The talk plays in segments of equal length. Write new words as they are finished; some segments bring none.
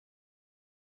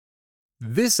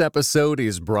This episode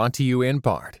is brought to you in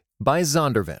part by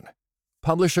Zondervan,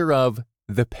 publisher of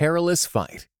The Perilous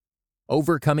Fight,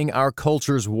 Overcoming Our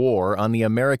Culture's War on the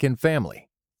American Family,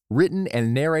 written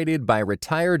and narrated by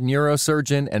retired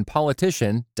neurosurgeon and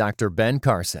politician Dr. Ben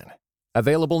Carson.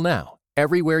 Available now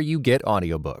everywhere you get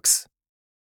audiobooks.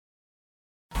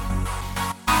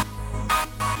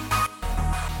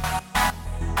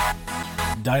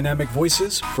 Dynamic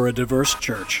voices for a diverse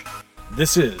church.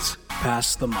 This is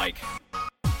Pass the Mic.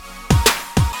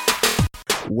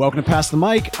 Welcome to Pass the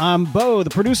Mic. I'm Bo, the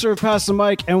producer of Pass the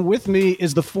Mic, and with me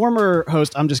is the former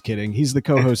host. I'm just kidding. He's the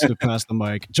co-host of Pass the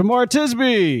Mic, Jamar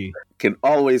Tisby. Can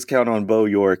always count on Bo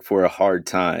York for a hard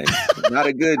time. Not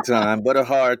a good time, but a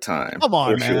hard time. Come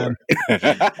on, man.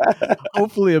 Sure.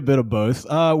 Hopefully a bit of both.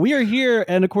 We are here,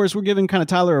 and of course, we're giving kind of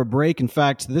Tyler a break. In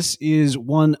fact, this is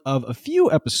one of a few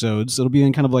episodes. It'll be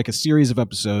in kind of like a series of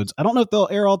episodes. I don't know if they'll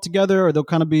air all together or they'll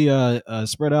kind of be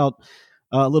spread out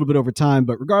a little bit over time.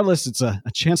 But regardless, it's a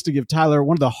chance to give Tyler,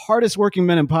 one of the hardest working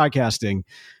men in podcasting,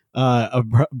 a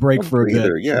break for a bit.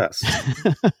 Yes.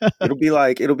 It'll be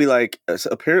like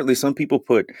apparently some people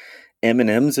put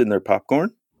M&Ms in their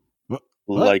popcorn.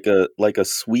 What? Like a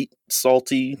sweet,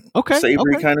 salty,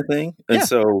 savory kind of thing. And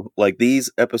so like these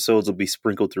episodes will be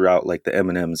sprinkled throughout like the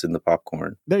M&Ms in the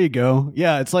popcorn. There you go.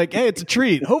 Yeah, it's like, hey, it's a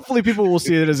treat. Hopefully people will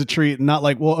see it as a treat and not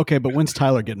like, well, okay, but when's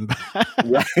Tyler getting back?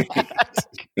 Right.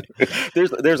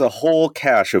 There's a whole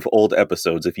cache of old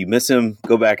episodes. If you miss him,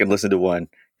 go back and listen to one.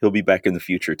 He'll be back in the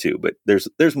future too, but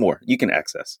there's more you can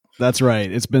access. That's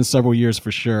right. It's been several years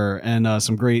for sure, and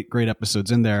some great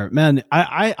episodes in there. Man,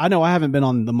 I know I haven't been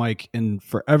on the mic in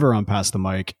forever on Pass the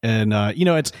Mic, and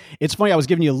it's funny. I was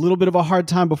giving you a little bit of a hard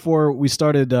time before we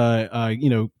started,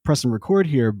 press and record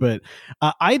here, but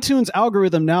iTunes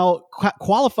algorithm now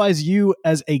qualifies you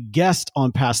as a guest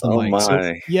on Pass the Mic. My.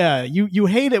 So, yeah, you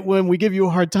hate it when we give you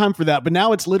a hard time for that, but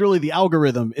now it's literally the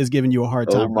algorithm is giving you a hard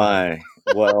time. Oh my.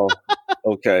 Well,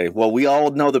 okay. Well, we all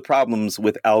know the problems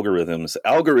with algorithms.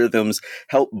 Algorithms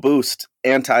help boost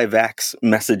anti-vax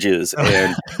messages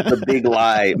and the big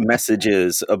lie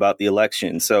messages about the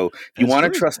election. So if you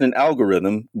want to trust an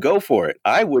algorithm, go for it.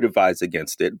 I would advise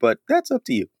against it, but that's up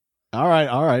to you. All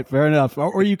right. Fair enough.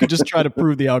 Or you could just try to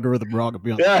prove the algorithm wrong.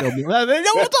 We'll talk about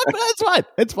it.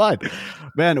 It's fine.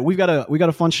 Man, we got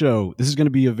a fun show. This is going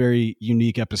to be a very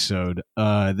unique episode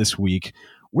this week.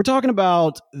 We're talking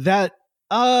about that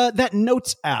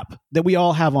Notes app that we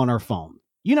all have on our phone.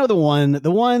 You know, the one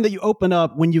that you open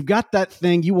up when you've got that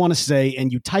thing you want to say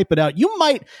and you type it out. You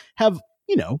might have,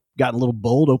 gotten a little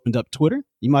bold, opened up Twitter.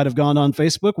 You might have gone on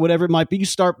Facebook, whatever it might be. You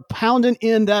start pounding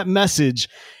in that message.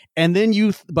 And then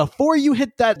before you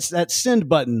hit that send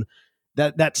button,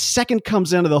 that second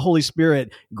comes into the Holy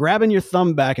Spirit, grabbing your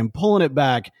thumb back and pulling it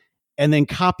back and then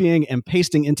copying and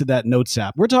pasting into that Notes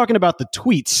app. We're talking about the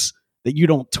tweets that you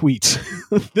don't tweet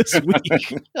this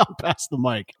week. I'll pass the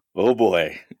mic. Oh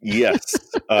boy. Yes.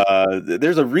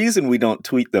 There's a reason we don't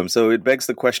tweet them. So it begs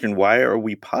the question, why are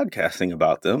we podcasting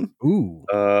about them? Ooh.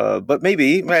 But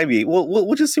maybe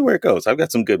we'll just see where it goes. I've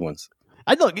got some good ones.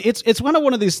 It's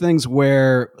one of these things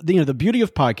where the beauty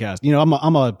of podcast.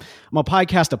 I'm a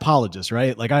podcast apologist,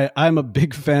 right? Like I'm a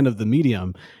big fan of the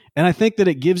medium, and I think that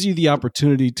it gives you the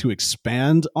opportunity to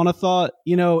expand on a thought,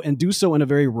 and do so in a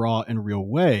very raw and real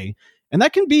way. And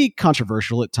that can be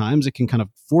controversial at times. It can kind of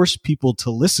force people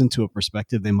to listen to a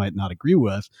perspective they might not agree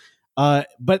with.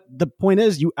 But the point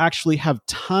is, you actually have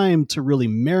time to really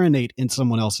marinate in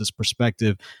someone else's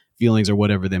perspective, feelings, or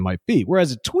whatever they might be.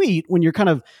 Whereas a tweet, when you're kind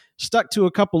of stuck to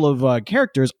a couple of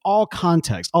characters, all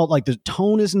context, all like the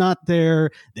tone is not there,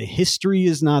 the history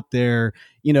is not there.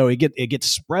 It gets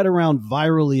spread around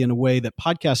virally in a way that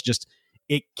podcasts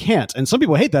it can't. And some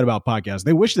people hate that about podcasts.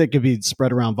 They wish they could be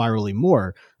spread around virally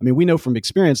more. I mean, we know from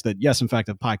experience that yes, in fact,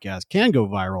 a podcast can go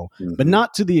viral, but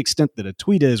not to the extent that a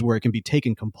tweet is, where it can be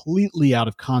taken completely out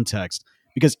of context.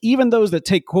 Because even those that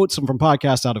take quotes from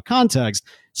podcasts out of context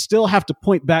still have to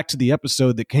point back to the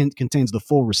episode that contains the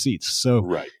full receipts. So,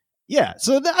 right. Yeah.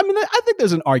 So, I think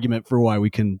there's an argument for why we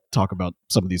can talk about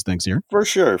some of these things here. For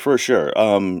sure.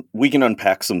 We can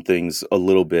unpack some things a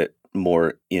little bit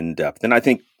more in depth. And I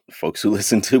think folks who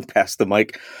listen to Pass the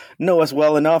Mic know us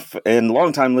well enough, and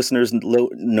longtime listeners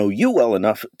know you well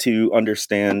enough to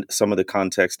understand some of the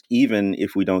context, even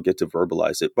if we don't get to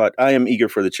verbalize it. But I am eager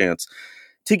for the chance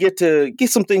to get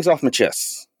some things off my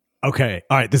chest. Okay.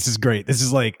 All right. This is great. This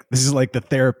is like the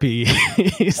therapy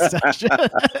session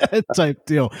type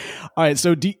deal. All right.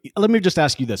 So let me just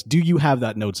ask you this. Do you have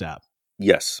that Notes app?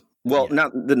 Yes. Well,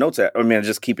 not the Notes app. I mean, I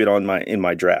just keep it in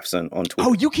my drafts on Twitter.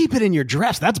 Oh, you keep it in your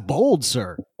drafts. That's bold,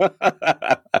 sir.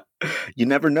 You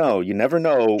never know. You never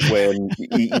know when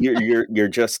you're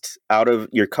just out of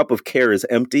your cup of care is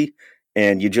empty,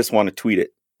 and you just want to tweet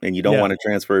it, and you don't want to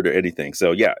transfer it or anything.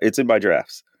 So yeah, it's in my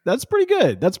drafts. That's pretty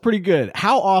good. That's pretty good.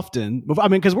 How often? I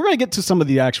mean, because we're going to get to some of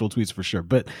the actual tweets for sure,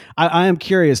 but I am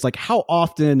curious. Like, how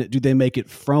often do they make it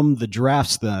from the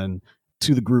drafts then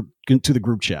to the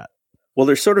group chat? Well,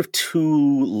 there's sort of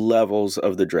two levels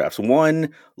of the drafts. One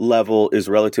level is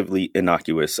relatively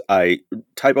innocuous. I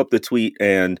type up the tweet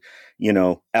and,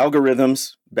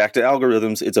 algorithms, back to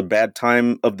algorithms. It's a bad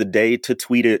time of the day to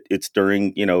tweet it. It's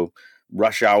during,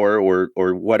 rush hour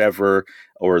or whatever,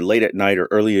 or late at night or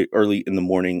early in the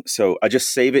morning. So I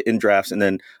just save it in drafts and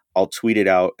then I'll tweet it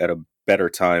out at a better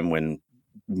time when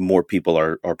more people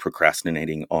are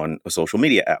procrastinating on a social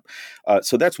media app.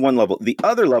 So that's one level. The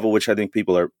other level, which I think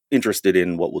people are interested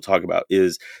in, what we'll talk about,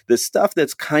 is the stuff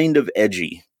that's kind of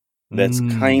edgy. That's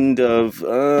kind of,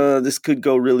 this could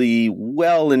go really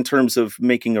well in terms of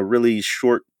making a really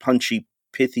short, punchy,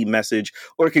 pithy message,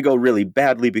 or it could go really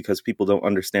badly because people don't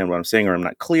understand what I'm saying or I'm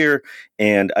not clear,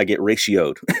 and I get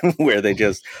ratioed where they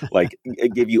just like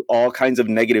give you all kinds of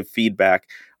negative feedback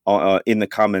in the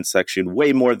comments section,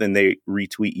 way more than they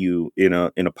retweet you in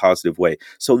a positive way.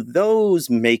 So those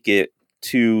make it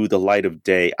to the light of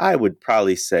day, I would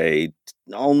probably say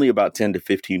only about 10 to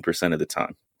 15% of the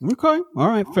time. Okay. All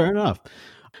right. Fair enough.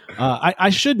 I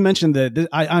should mention that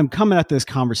I'm coming at this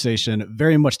conversation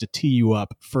very much to tee you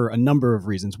up for a number of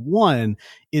reasons. One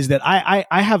is that I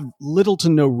have little to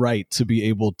no right to be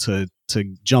able to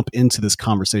jump into this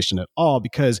conversation at all,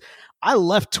 because I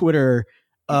left Twitter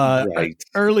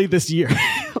early this year.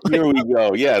 Here we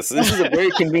go. Yes, this is a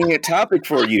very convenient topic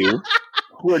for you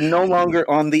who are no longer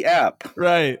on the app.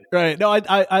 Right. No,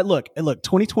 I look,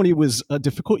 2020 was a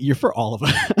difficult year for all of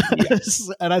us. Yes.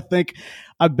 And I think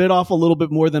I bit off a little bit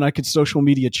more than I could social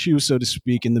media chew, so to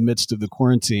speak, in the midst of the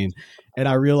quarantine. And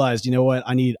I realized, you know what,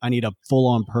 I need a full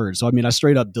on purge. So, I mean, I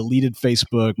straight up deleted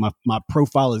Facebook. My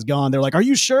profile is gone. They're like, are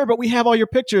you sure? But we have all your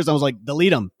pictures. I was like,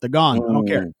 delete them. They're gone. I don't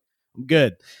care. I'm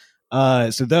good.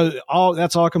 So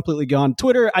that's all completely gone.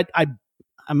 Twitter,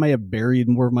 I may have buried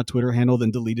more of my Twitter handle than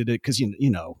deleted it because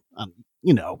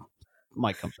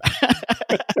might come back.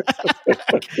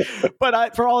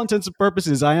 But for all intents and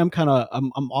purposes, I am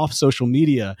I'm off social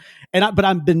media, but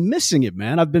I've been missing it,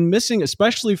 man. I've been missing,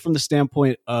 especially from the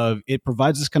standpoint of it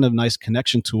provides this kind of nice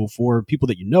connection tool for people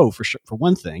that for sure. For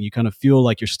one thing, you kind of feel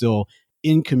like you're still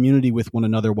in community with one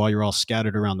another while you're all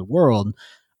scattered around the world.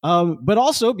 But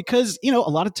also because, a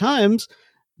lot of times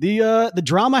the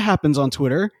drama happens on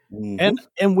Twitter,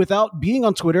 and without being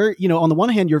on Twitter, on the one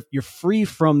hand, you're free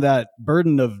from that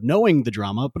burden of knowing the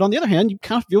drama, but on the other hand, you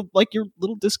kind of feel like you're a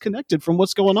little disconnected from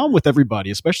what's going on with everybody,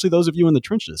 especially those of you in the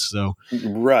trenches. So,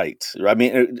 right. I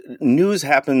mean, news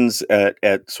happens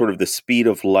at sort of the speed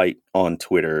of light on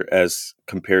Twitter as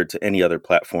compared to any other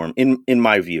platform, in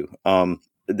my view. I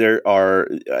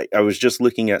was just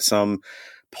looking at some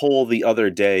poll the other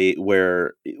day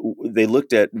where they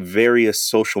looked at various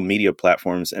social media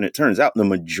platforms, and it turns out the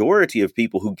majority of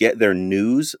people who get their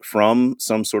news from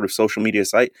some sort of social media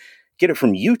site get it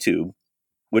from YouTube,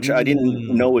 which I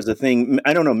didn't know was a thing.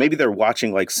 I don't know, maybe they're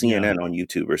watching like CNN on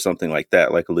YouTube or something like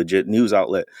that, like a legit news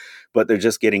outlet, but they're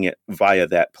just getting it via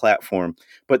that platform.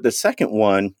 But the second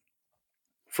one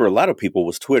for a lot of people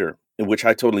was Twitter, which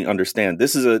I totally understand.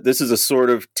 This is a sort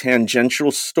of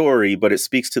tangential story, but it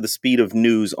speaks to the speed of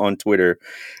news on Twitter.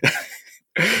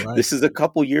 Right. This is a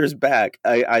couple years back.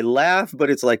 I laugh, but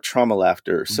it's like trauma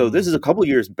laughter. So this is a couple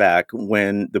years back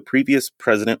when the previous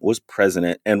president was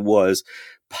president and was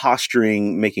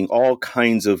posturing, making all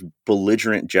kinds of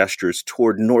belligerent gestures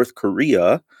toward North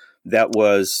Korea that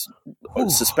was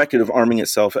suspected of arming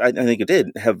itself. I think it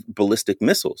did have ballistic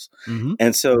missiles.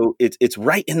 And so it's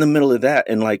right in the middle of that.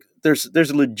 And like, there's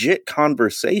a legit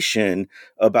conversation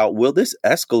about, will this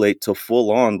escalate to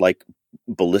full on like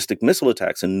ballistic missile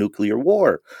attacks and nuclear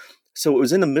war? So it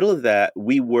was in the middle of that.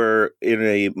 We were in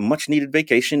a much needed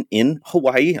vacation in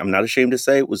Hawaii. I'm not ashamed to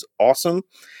say it was awesome.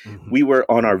 We were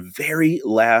on our very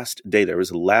last day. There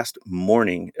was the last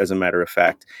morning, as a matter of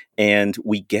fact. And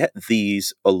we get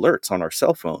these alerts on our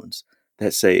cell phones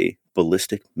that say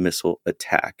ballistic missile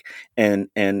attack. And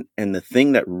the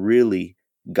thing that really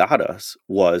got us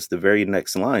was the very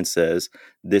next line says,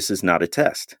 this is not a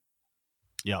test.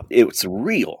 Yeah, it's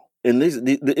real. And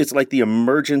it's like the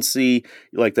emergency,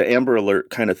 like the Amber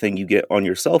Alert kind of thing you get on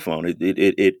your cell phone.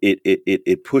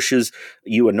 It pushes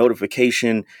you a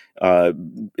notification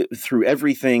through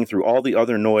everything, through all the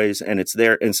other noise, and it's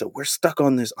there. And so we're stuck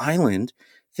on this island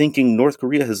thinking North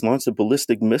Korea has launched a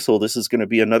ballistic missile. This is going to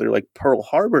be another like Pearl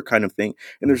Harbor kind of thing.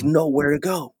 And there's nowhere to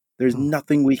go. There's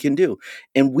nothing we can do.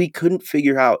 And we couldn't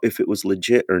figure out if it was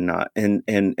legit or not.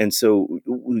 And so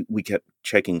we kept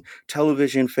checking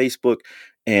television, Facebook,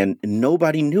 and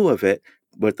nobody knew of it.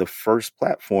 But the first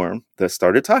platform that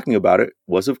started talking about it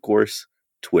was, of course,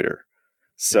 Twitter.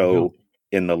 So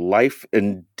in the life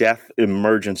and death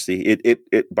emergency,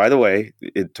 it by the way,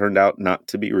 it turned out not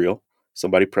to be real.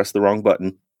 Somebody pressed the wrong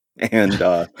button. And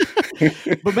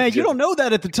but man, you don't know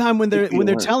that at the time when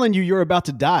they're telling you you're about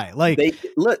to die. Like,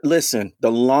 listen,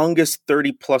 the longest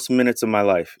 30 plus minutes of my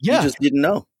life, you just didn't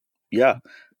know. Yeah.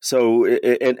 So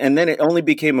and then it only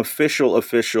became official.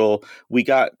 We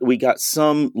got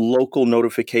some local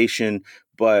notification,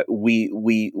 but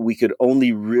we could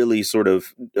only really sort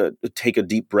of take a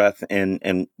deep breath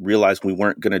and realize we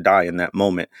weren't going to die in that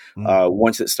moment.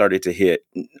 Once it started to hit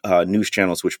news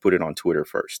channels, which put it on Twitter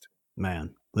first.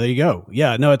 Man, there you go.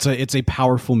 Yeah, no, it's a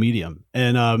powerful medium.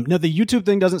 And no, the YouTube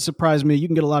thing doesn't surprise me. You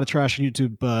can get a lot of trash on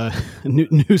YouTube,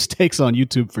 news takes on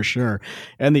YouTube for sure.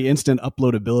 And the instant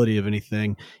uploadability of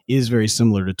anything is very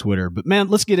similar to Twitter. But man,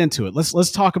 let's get into it.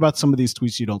 Let's talk about some of these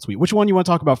tweets you don't tweet. Which one you want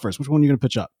to talk about first? Which one are you going to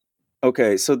pitch up?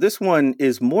 Okay, so this one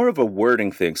is more of a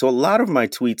wording thing. So a lot of my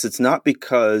tweets, it's not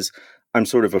because I'm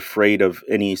sort of afraid of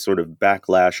any sort of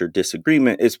backlash or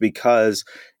disagreement. It's because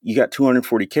you got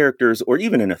 240 characters, or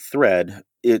even in a thread,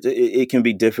 it can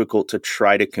be difficult to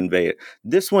try to convey it.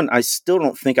 This one, I still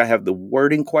don't think I have the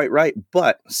wording quite right,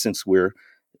 but since we're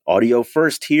audio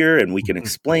first here and we can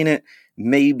explain it,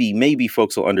 maybe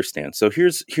folks will understand. So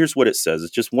here's what it says.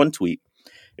 It's just one tweet.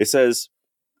 It says,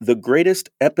 "The greatest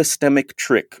epistemic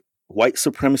trick white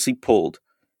supremacy pulled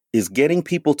is getting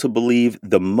people to believe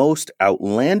the most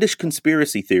outlandish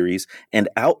conspiracy theories and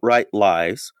outright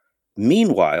lies.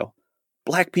 Meanwhile,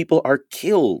 Black people are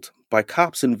killed by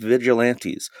cops and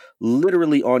vigilantes,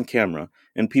 literally on camera.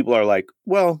 And people are like,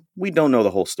 well, we don't know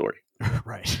the whole story."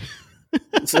 Right.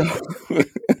 So,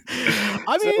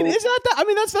 I mean, is that? I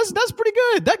mean, that's pretty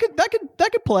good. That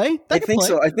could play. I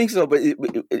think so. But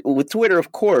with Twitter,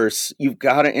 of course, you've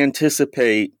got to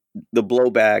anticipate the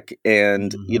blowback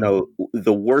and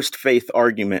the worst faith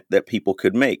argument that people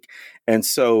could make. And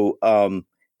so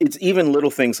it's even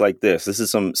little things like this. This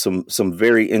is some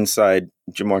very inside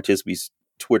Jemar Tisby's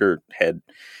Twitter head.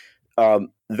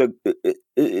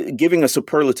 Giving a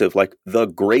superlative like the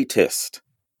greatest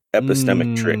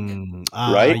epistemic trick,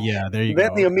 right? Yeah, there you go.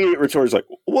 Then the immediate retort is like,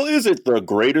 well, is it the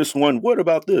greatest one? What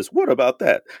about this? What about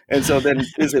that? And so then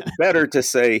is it better to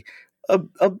say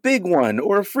a big one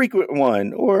or a frequent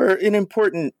one or an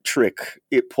important trick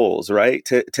it pulls, right?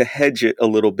 To hedge it a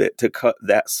little bit, to cut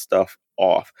that stuff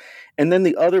off. And then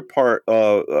the other part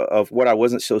of what I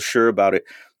wasn't so sure about it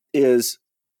is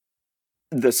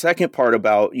the second part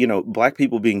about, Black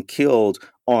people being killed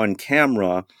on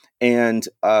camera. And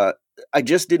I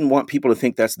just didn't want people to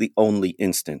think that's the only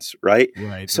instance, right?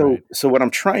 Right. So what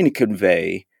I'm trying to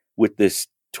convey with this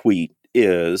tweet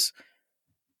is,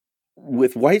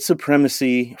 with white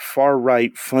supremacy,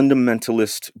 far-right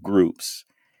fundamentalist groups,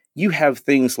 you have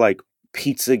things like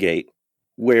Pizzagate,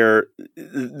 where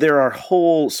there are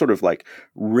whole sort of like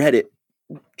Reddit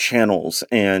channels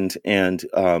and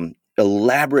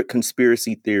elaborate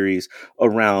conspiracy theories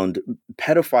around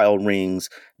pedophile rings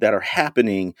that are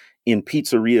happening in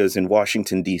pizzerias in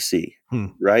Washington, D.C.,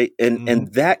 right?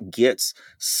 And that gets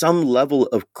some level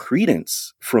of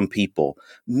credence from people.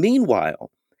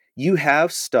 Meanwhile, you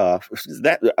have stuff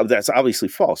that's obviously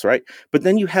false, right? But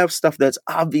then you have stuff that's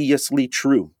obviously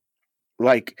true,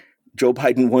 like Joe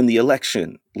Biden won the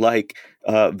election, like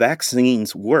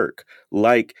vaccines work,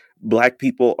 like Black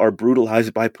people are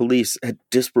brutalized by police at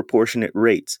disproportionate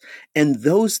rates. And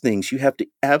those things you have to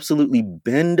absolutely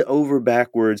bend over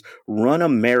backwards, run a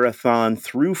marathon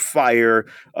through fire,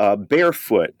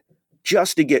 barefoot,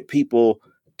 just to get people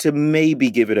to maybe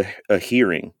give it a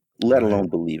hearing, let alone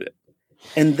believe it.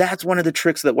 And that's one of the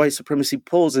tricks that white supremacy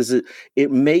pulls, is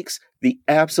it makes the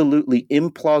absolutely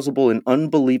implausible and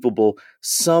unbelievable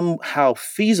somehow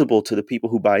feasible to the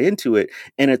people who buy into it.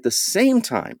 And at the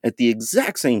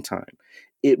exact same time,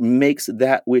 it makes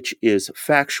that which is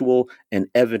factual and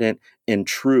evident and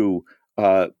true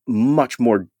much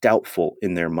more doubtful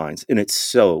in their minds. And it's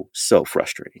so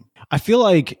frustrating. I feel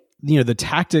like, the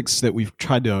tactics that we've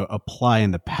tried to apply in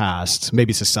the past,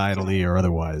 maybe societally or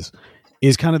otherwise,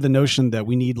 is kind of the notion that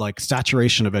we need like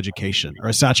saturation of education or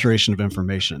a saturation of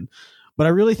information. But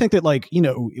I really think that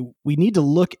we need to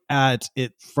look at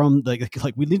it from like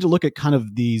we need to look at kind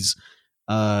of these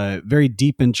very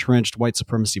deep entrenched white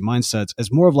supremacy mindsets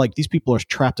as more of like, these people are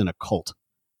trapped in a cult.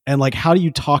 And like, how do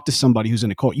you talk to somebody who's in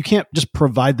a cult? You can't just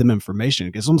provide them information.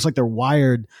 It's almost like they're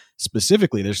wired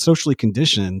specifically. They're socially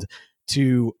conditioned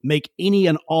to make any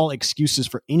and all excuses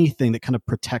for anything that kind of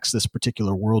protects this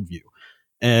particular worldview.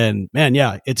 And man,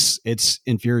 yeah, it's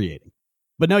infuriating.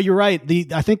 But no, you're right.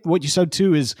 I think what you said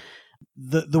too is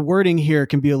the wording here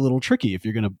can be a little tricky if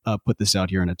you're going to put this out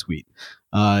here in a tweet.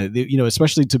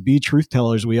 Especially to be truth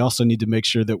tellers, we also need to make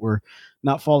sure that we're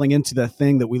not falling into that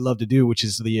thing that we love to do, which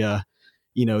is the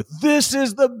this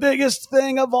is the biggest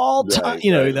thing of all time.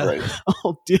 Right.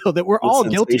 Whole deal that we're all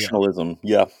guilty of. Sensationalism.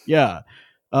 Yeah. Yeah.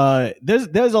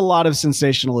 There's a lot of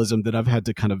sensationalism that I've had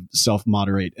to kind of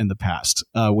self-moderate in the past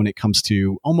when it comes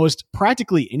to almost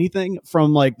practically anything,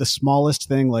 from like the smallest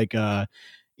thing, like hot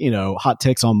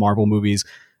takes on Marvel movies,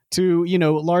 to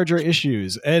larger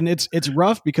issues. And it's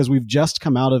rough because we've just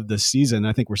come out of the season.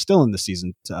 I think we're still in the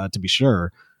season to be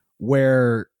sure,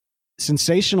 where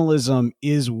sensationalism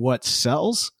is what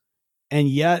sells, and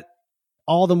yet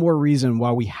all the more reason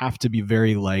why we have to be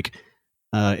very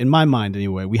in my mind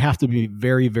anyway, we have to be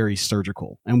very, very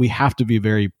surgical, and we have to be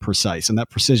very precise. And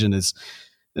that precision it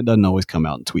doesn't always come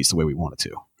out in tweets the way we want it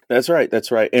to. That's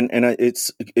right. And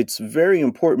it's very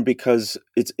important because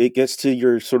it gets to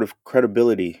your sort of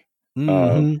credibility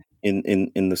in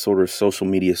the sort of social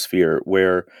media sphere,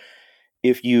 where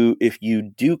if you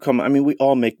do we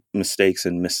all make mistakes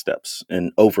and missteps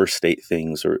and overstate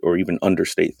things or even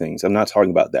understate things. I'm not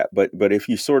talking about that, but if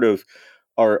you sort of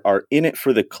are in it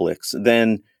for the clicks,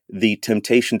 then the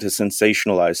temptation to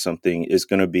sensationalize something is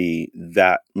going to be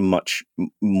that much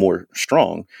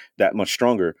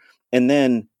stronger. And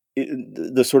then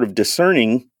the sort of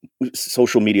discerning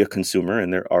social media consumer,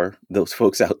 and there are those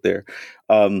folks out there,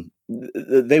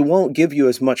 they won't give you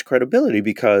as much credibility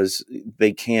because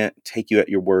they can't take you at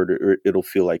your word, or it'll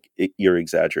feel like you're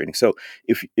exaggerating. So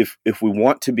if we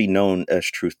want to be known as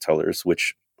truth tellers,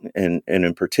 which and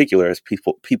in particular as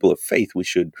people of faith, we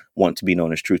should want to be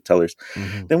known as truth tellers,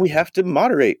 then we have to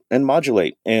moderate and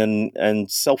modulate and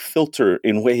self-filter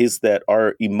in ways that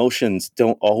our emotions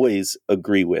don't always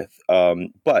agree with.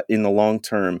 But in the long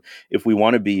term, if we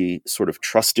want to be sort of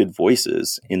trusted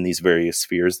voices in these various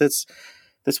spheres, that's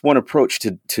one approach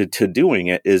to doing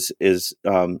it is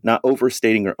not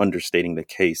overstating or understating the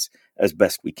case as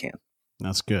best we can.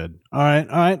 That's good. All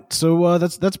right. So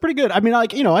that's pretty good. I mean,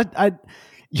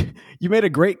 you made a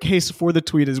great case for the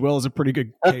tweet as well as a pretty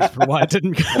good case for why it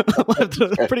didn't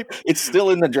It's still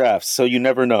in the draft, so you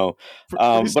never know.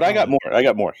 But I got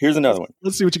more. Here's another one.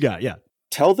 Let's see what you got. Yeah.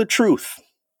 Tell the truth.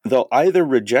 They'll either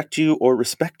reject you or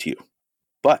respect you.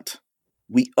 But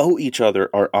we owe each other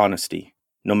our honesty,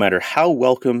 no matter how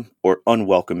welcome or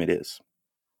unwelcome it is.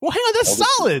 Well, hang on, that's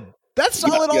solid. That's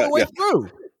solid all the way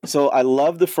through. So I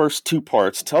love the first two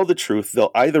parts. Tell the truth.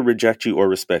 They'll either reject you or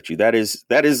respect you. That is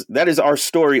our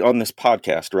story on this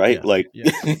podcast, right?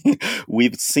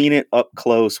 We've seen it up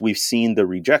close. We've seen the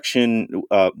rejection,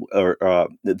 or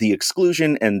the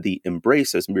exclusion, and the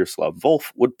embrace, as Miroslav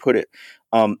Volf would put it.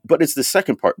 But it's the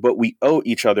second part. But we owe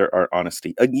each other our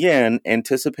honesty. Again,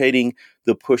 anticipating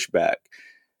the pushback.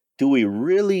 Do we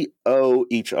really owe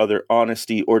each other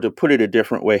honesty? Or to put it a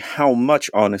different way, how much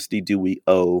honesty do we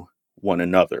owe one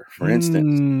another? For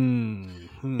instance,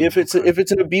 if it's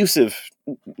an abusive,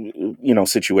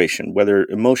 situation, whether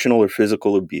emotional or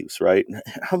physical abuse, right?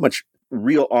 How much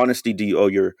real honesty do you owe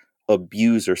your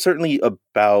abuser? Certainly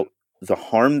about the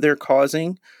harm they're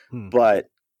causing, but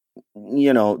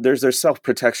there's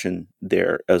self-protection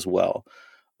there as well.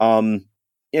 And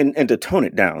to tone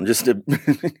it down, just to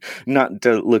not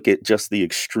to look at just the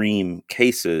extreme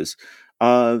cases,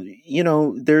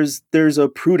 there's a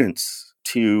prudence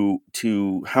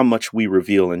to how much we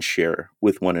reveal and share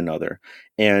with one another.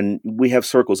 And we have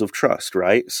circles of trust,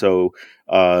 right? So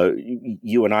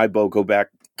you and I both go back,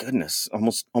 goodness,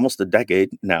 almost a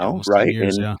decade now, almost right?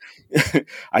 Years, and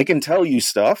I can tell you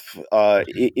stuff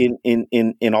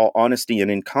in all honesty and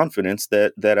in confidence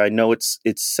that I know it's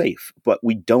safe, but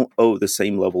we don't owe the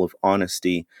same level of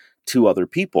honesty to other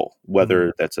people,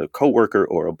 whether that's a coworker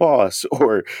or a boss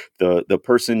or the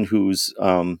person who's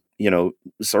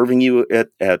serving you at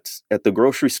the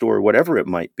grocery store, whatever it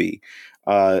might be.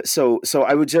 So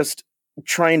I would just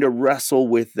trying to wrestle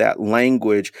with that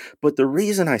language. But the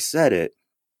reason I said it,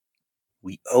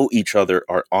 we owe each other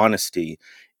our honesty,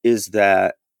 is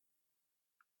that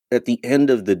at the end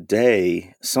of the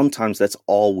day, sometimes that's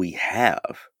all we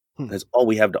have. That's all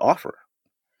we have to offer.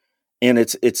 And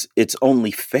it's only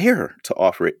fair to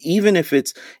offer it, even if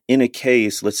it's in a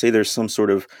case, let's say there's some sort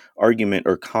of argument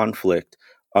or conflict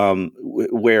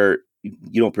where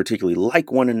you don't particularly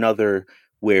like one another,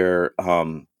 where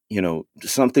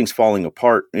something's falling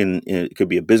apart, in it could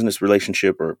be a business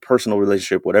relationship or a personal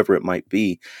relationship, whatever it might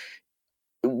be.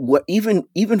 What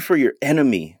even for your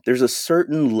enemy, there's a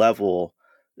certain level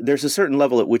there's a certain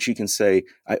level at which you can say,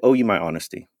 I owe you my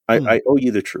honesty. I owe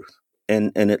you the truth.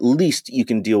 And at least you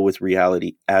can deal with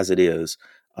reality as it is,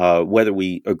 whether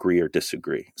we agree or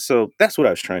disagree. So that's what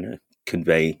I was trying to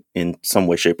convey in some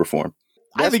way, shape, or form.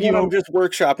 That's I think I'm just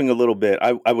workshopping a little bit.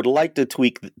 I would like to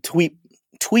tweet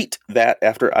that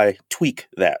after I tweak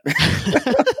that.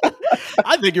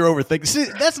 I think you're overthinking. See,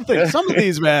 that's the thing. Some of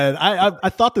these, man, I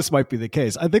thought this might be the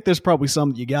case. I think there's probably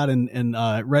some that you got in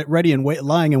ready and wait,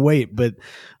 lying in wait, but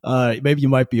maybe you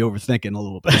might be overthinking a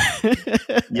little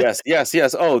bit. Yes.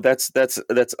 Oh, that's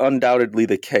undoubtedly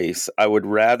the case. I would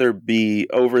rather be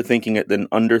overthinking it than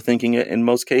underthinking it in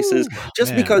most cases,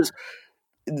 because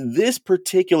this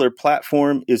particular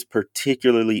platform is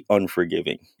particularly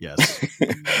unforgiving. Yes.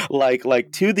 like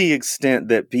to the extent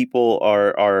that people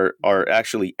are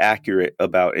actually accurate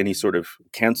about any sort of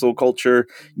cancel culture,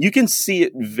 you can see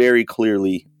it very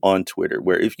clearly on Twitter,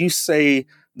 where if you say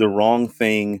the wrong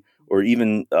thing or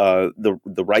even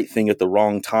the right thing at the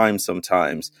wrong time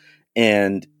sometimes,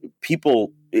 and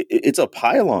people, it's a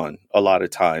pile-on a lot of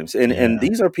times. And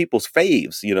these are people's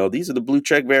faves. These are the blue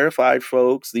check verified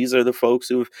folks. These are the folks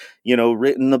who've,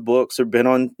 written the books or been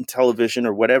on television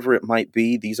or whatever it might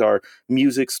be. These are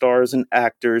music stars and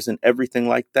actors and everything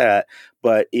like that.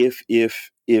 But if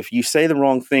you say the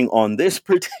wrong thing on this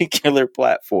particular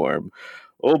platform,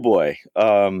 oh boy,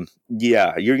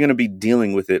 you're going to be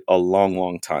dealing with it a long,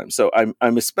 long time. So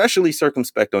I'm especially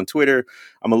circumspect on Twitter.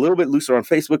 I'm a little bit looser on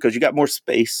Facebook because you got more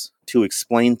space to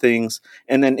explain things.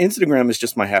 And then Instagram is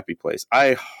just my happy place.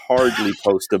 I hardly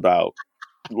post about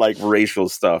like racial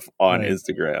stuff on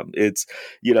Instagram. It's,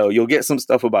 you'll get some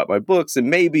stuff about my books, and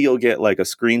maybe you'll get like a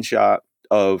screenshot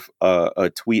of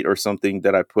a tweet or something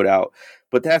that I put out,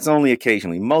 but that's only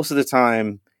occasionally. Most of the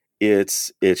time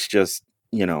it's just,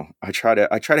 I try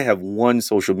to have one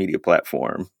social media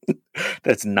platform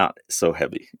that's not so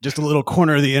heavy. Just a little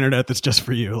corner of the internet that's just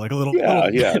for you, like a little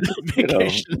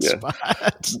vacation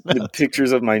spot.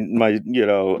 Pictures of my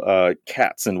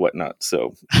cats and whatnot.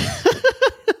 So.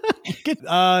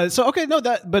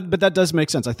 But that does make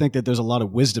sense. I think that there's a lot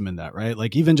of wisdom in that, right?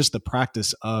 Like even just the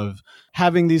practice of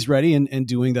having these ready and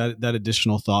doing that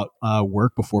additional thought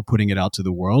work before putting it out to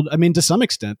the world. I mean, to some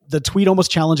extent, the tweet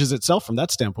almost challenges itself from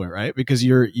that standpoint, right? Because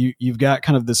you've got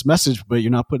kind of this message, but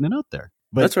you're not putting it out there.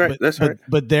 That's right.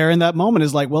 But there in that moment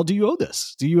is like, well, do you owe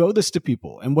this? Do you owe this to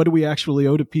people? And what do we actually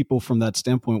owe to people from that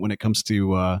standpoint when it comes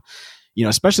to,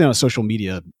 especially on social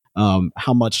media,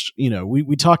 how much,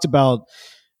 we talked about,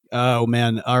 oh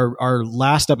man, our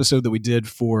last episode that we did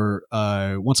for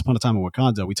Once Upon a Time in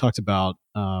Wakanda, we talked about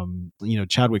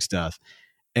Chadwick's death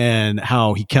and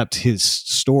how he kept his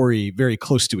story very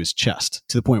close to his chest,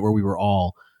 to the point where we were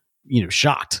all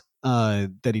shocked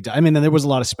that he died. I mean, and there was a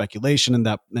lot of speculation in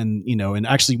that, and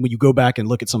actually when you go back and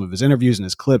look at some of his interviews and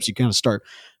his clips, you kind of start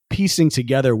piecing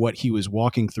together what he was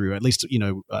walking through, at least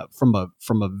from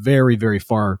a very, very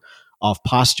far off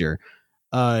posture.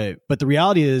 But the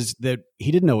reality is that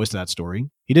he didn't know us that story.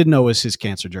 He didn't know us his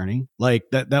cancer journey. Like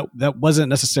that wasn't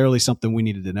necessarily something we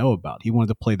needed to know about. He wanted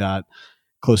to play that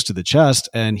close to the chest,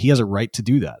 and he has a right to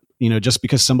do that. Just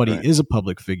because somebody is a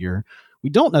public figure, we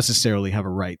don't necessarily have a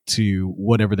right to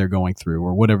whatever they're going through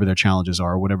or whatever their challenges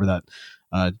are, or whatever that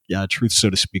truth, so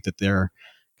to speak, that they're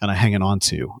kind of hanging on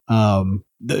to.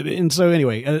 And so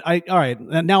anyway, all right.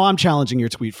 Now I'm challenging your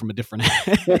tweet from a different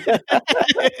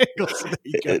angle. So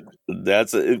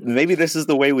that's maybe this is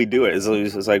the way we do it.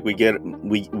 It's like we get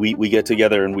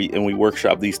together and we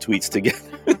workshop these tweets together.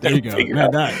 There you go.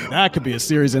 Now that could be a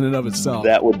series in and of itself.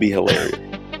 That would be hilarious.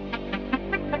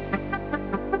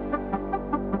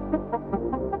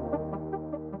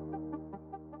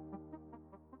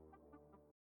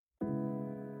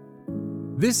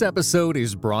 This episode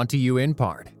is brought to you in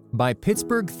part by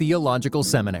Pittsburgh Theological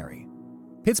Seminary.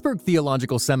 Pittsburgh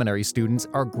Theological Seminary students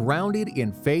are grounded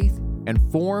in faith and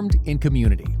formed in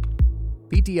community.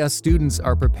 PTS students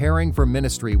are preparing for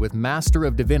ministry with Master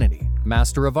of Divinity,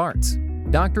 Master of Arts,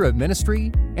 Doctor of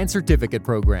Ministry, and certificate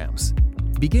programs.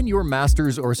 Begin your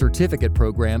master's or certificate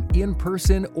program in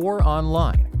person or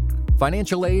online.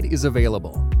 Financial aid is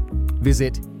available.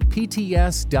 Visit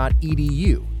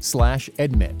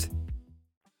pts.edu/admit.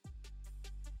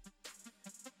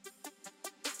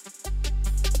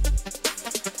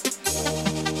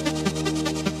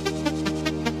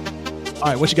 All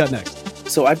right, what you got next?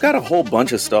 So I've got a whole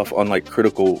bunch of stuff on like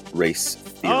critical race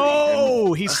theory.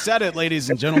 Oh, he said it, ladies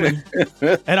and gentlemen.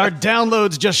 And our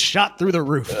downloads just shot through the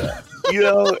roof.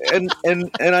 And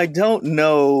I don't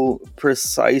know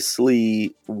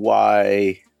precisely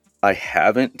why I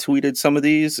haven't tweeted some of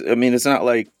these. I mean, it's not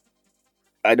like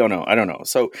I don't know.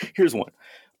 So here's one.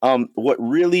 What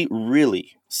really,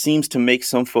 really seems to make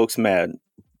some folks mad,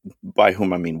 by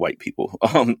whom I mean white people,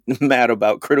 mad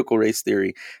about critical race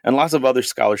theory and lots of other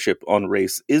scholarship on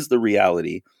race, is the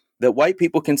reality that white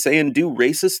people can say and do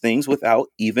racist things without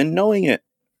even knowing it.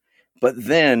 But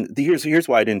then here's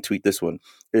why I didn't tweet this one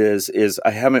is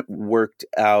I haven't worked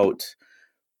out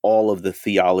all of the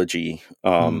theology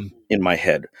in my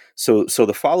head. So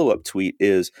the follow-up tweet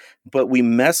is, but we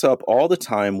mess up all the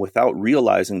time without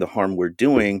realizing the harm we're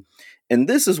doing. And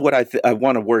this is what I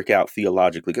want to work out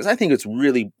theologically, because I think it's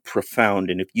really profound.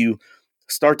 And if you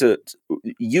start to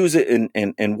use it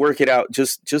and work it out,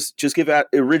 just give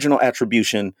original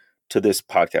attribution to this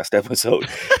podcast episode.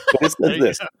 But it says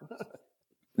this.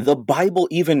 The Bible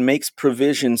even makes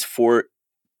provisions for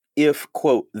if,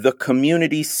 quote, the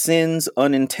community sins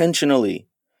unintentionally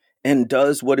and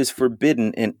does what is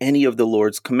forbidden in any of the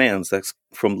Lord's commands. That's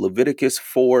from Leviticus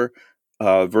 4,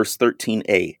 verse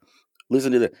 13a.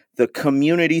 Listen to that. The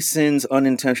community sins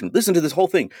unintentionally. Listen to this whole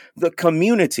thing. The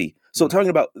community. So talking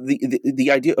about the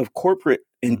idea of corporate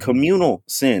and communal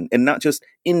sin and not just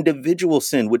individual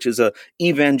sin, which is a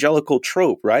evangelical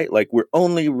trope, right? Like we're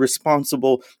only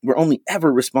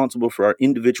ever responsible for our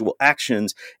individual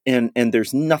actions. And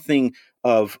there's nothing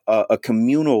of a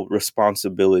communal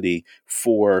responsibility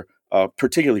for,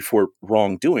 particularly for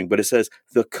wrongdoing. But it says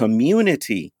the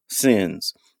community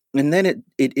sins. And then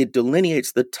it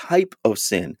delineates the type of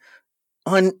sin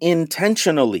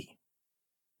unintentionally.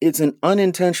 It's an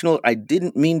unintentional, I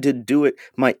didn't mean to do it.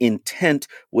 My intent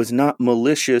was not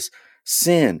malicious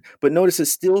sin. But notice it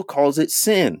still calls it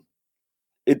sin.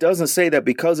 It doesn't say that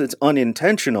because it's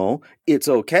unintentional, it's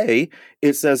okay.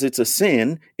 It says it's a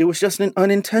sin. It was just an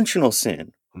unintentional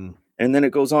sin. And then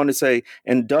it goes on to say,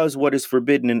 and does what is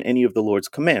forbidden in any of the Lord's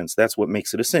commands. That's what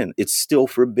makes it a sin. It's still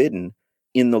forbidden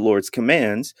in the Lord's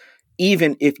commands,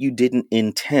 even if you didn't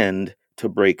intend to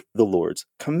break the Lord's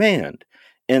command.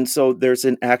 And so there's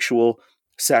an actual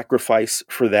sacrifice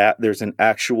for that. There's an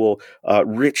actual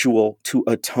ritual to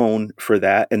atone for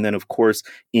that. And then, of course,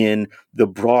 in the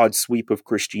broad sweep of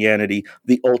Christianity,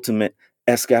 the ultimate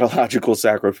eschatological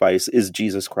sacrifice is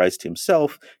Jesus Christ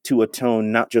himself to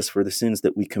atone not just for the sins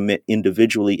that we commit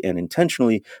individually and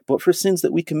intentionally, but for sins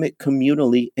that we commit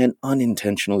communally and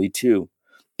unintentionally too.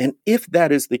 And if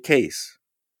that is the case,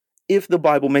 if the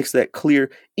Bible makes that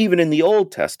clear, even in the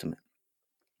Old Testament,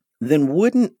 then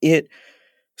wouldn't it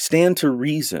stand to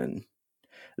reason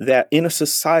that in a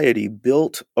society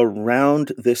built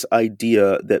around this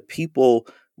idea that people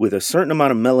with a certain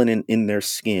amount of melanin in their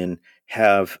skin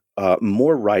have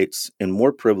more rights and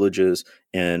more privileges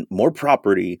and more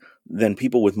property than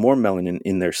people with more melanin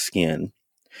in their skin,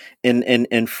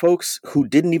 and folks who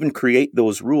didn't even create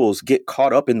those rules get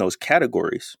caught up in those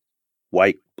categories,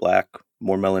 white, black,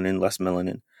 more melanin, less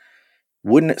melanin,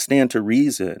 wouldn't it stand to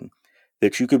reason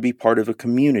that you could be part of a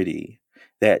community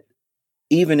that,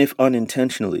 even if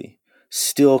unintentionally,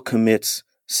 still commits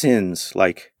sins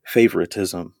like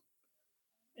favoritism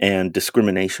and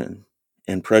discrimination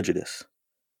and prejudice?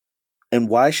 And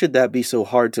why should that be so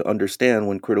hard to understand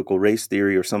when critical race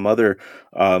theory or some other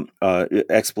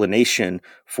explanation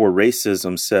for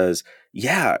racism says,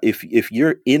 yeah, if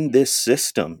you're in this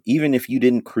system, even if you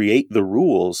didn't create the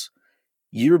rules,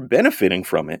 you're benefiting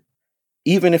from it,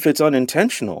 even if it's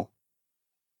unintentional?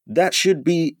 That should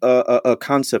be a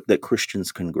concept that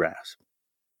Christians can grasp.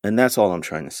 And that's all I'm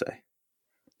trying to say.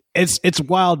 It's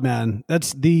wild, man.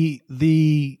 That's the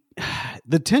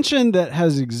tension that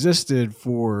has existed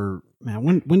for,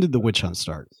 man, when did the witch hunt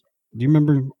start? Do you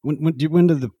remember when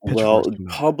did the pitch well, first come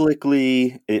out?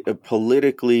 publicly, it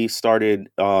politically started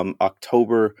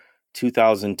October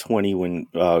 2020 when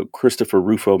Christopher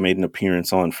Rufo made an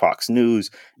appearance on Fox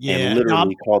News and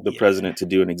literally called the president to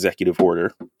do an executive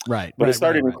order. Right. But it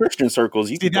started in Christian circles.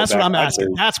 See, that's what I'm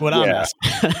asking. That's what I'm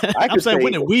asking. I'm saying,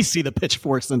 when did we see the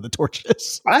pitchforks and the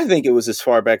torches? I think it was as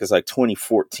far back as like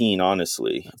 2014,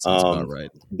 honestly. That sounds about right.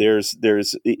 There's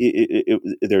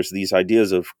these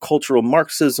ideas of cultural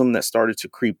Marxism that started to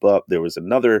creep up. There was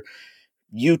another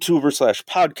YouTuber /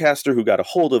 podcaster who got a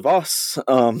hold of us,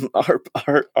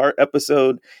 our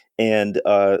episode, and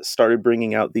started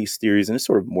bringing out these theories, and it's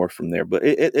sort of more from there. But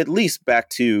at least back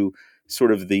to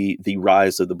sort of the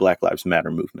rise of the Black Lives Matter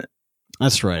movement.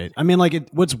 That's right. I mean, like,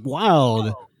 what's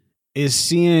wild is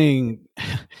seeing,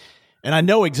 and I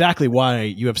know exactly why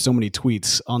you have so many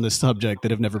tweets on this subject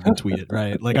that have never been tweeted,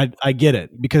 right? Like, I get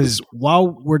it, because while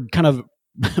we're kind of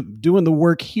doing the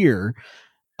work here,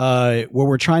 where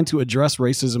we're trying to address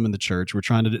racism in the church, we're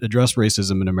trying to address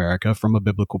racism in America from a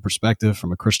biblical perspective,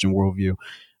 from a Christian worldview.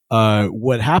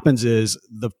 what happens is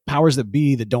the powers that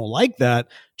be that don't like that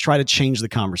try to change the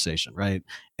conversation, right?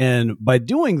 And by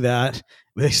doing that,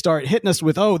 they start hitting us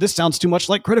with, oh, this sounds too much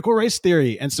like critical race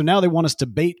theory. And so now they want us to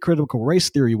bait critical race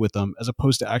theory with them as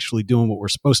opposed to actually doing what we're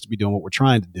supposed to be doing, what we're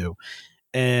trying to do.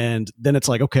 And then it's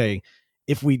like, okay,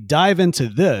 if we dive into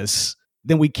this,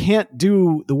 then we can't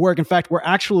do the work. In fact, we're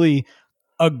actually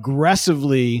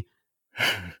aggressively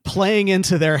playing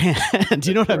into their hand.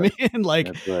 You know what I mean? Like,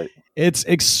 That's right. It's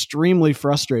extremely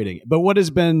frustrating. But what has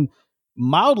been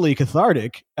mildly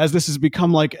cathartic, as this has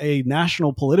become like a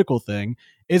national political thing,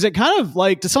 is it kind of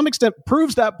like to some extent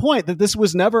proves that point that this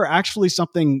was never actually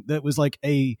something that was like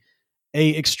a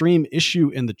extreme issue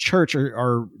in the church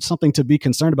or something to be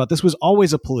concerned about. This was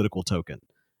always a political token.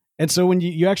 And so when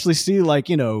you actually see like,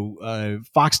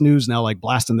 Fox News now like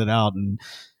blasting it out and,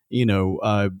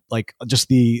 like just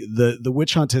the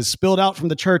witch hunt has spilled out from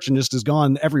the church and just has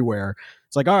gone everywhere.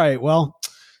 It's like, all right, well,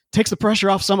 takes the pressure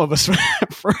off some of us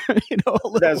for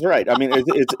That's right. I mean,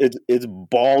 it's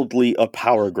baldly a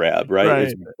power grab, right?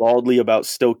 It's baldly about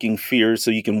stoking fear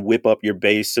so you can whip up your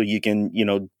base, so you can,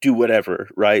 do whatever,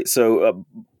 right? So,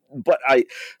 but I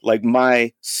like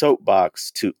my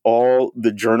soapbox to all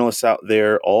the journalists out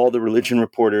there, all the religion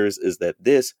reporters, is that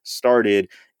this started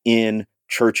in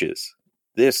churches.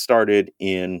 This started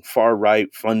in far right,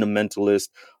 fundamentalist,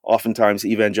 oftentimes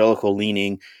evangelical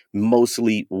leaning,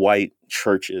 mostly white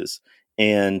churches.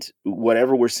 And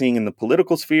whatever we're seeing in the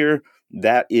political sphere,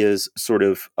 that is sort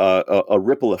of a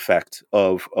ripple effect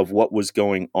of what was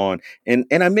going on. And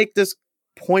I make this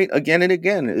point again and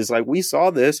again, is like we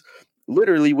saw this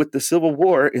literally with the Civil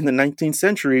War in the 19th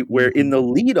century, where in the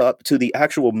lead up to the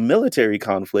actual military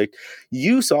conflict,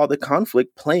 you saw the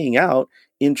conflict playing out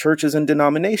in churches and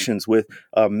denominations with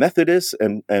Methodists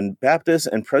and Baptists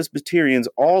and Presbyterians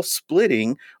all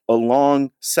splitting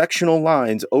along sectional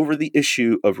lines over the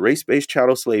issue of race-based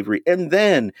chattel slavery. And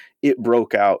then it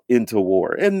broke out into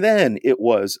war. And then it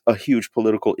was a huge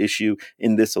political issue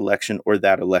in this election or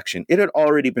that election. It had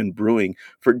already been brewing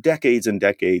for decades and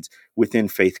decades within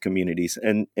faith communities.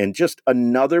 And just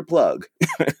another plug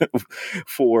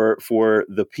for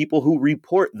the people who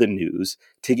report the news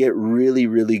to get really,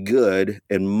 really good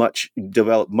and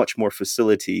develop much more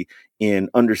facility in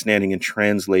understanding and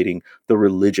translating the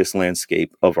religious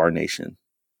landscape of our nation.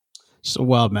 So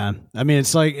wild, man. I mean,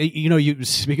 it's like, you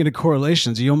speaking of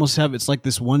correlations, you almost have, it's like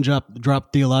this one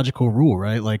drop theological rule,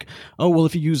 right? Like, oh, well,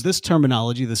 if you use this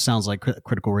terminology, this sounds like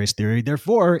critical race theory.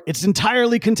 Therefore, it's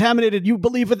entirely contaminated. You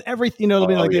believe with everything, what I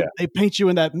mean? Like they paint you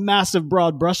in that massive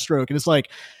broad brushstroke. And it's like,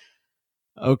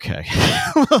 okay,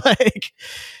 like,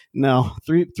 no,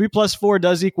 3 + 4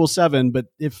 does equal 7, but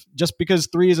if just because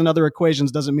 3 is in other equations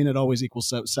doesn't mean it always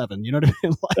equals 7. You know what I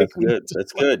mean? Like, that's good.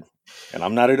 That's good. And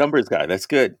I'm not a numbers guy. That's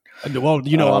good. Well,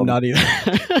 I'm not either.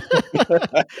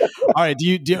 All right.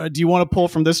 Do you want to pull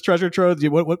from this treasure trove?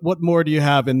 What more do you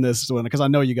have in this one? Because I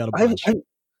know you got a bunch.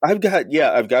 I've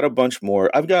got a bunch more.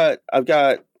 I've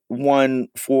got one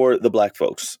for the Black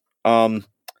folks.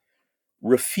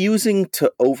 Refusing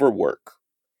to overwork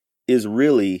is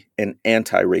really an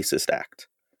anti-racist act.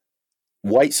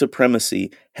 White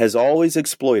supremacy has always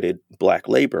exploited Black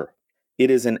labor. It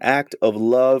is an act of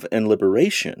love and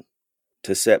liberation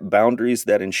to set boundaries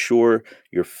that ensure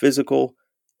your physical,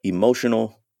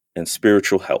 emotional, and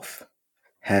spiritual health.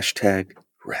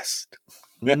 #rest.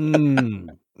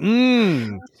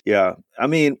 Yeah. I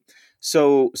mean,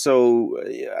 so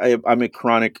I'm a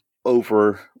chronic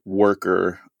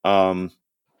overworker,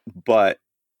 but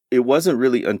it wasn't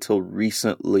really until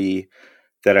recently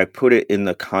that I put it in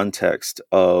the context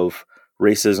of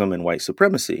racism and white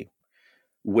supremacy,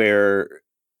 where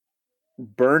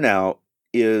burnout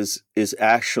is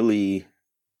actually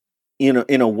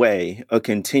in a way a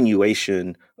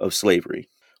continuation of slavery,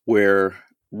 where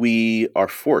we are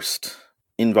forced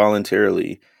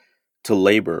involuntarily to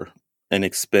labor and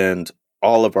expend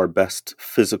all of our best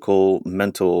physical,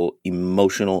 mental,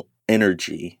 emotional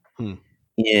energy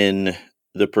in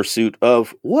the pursuit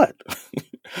of what?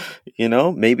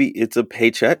 Maybe it's a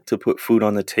paycheck to put food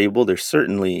on the table. There's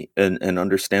certainly an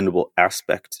understandable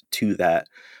aspect to that,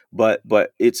 but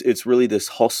it's really this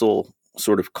hustle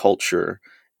sort of culture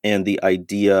and the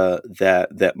idea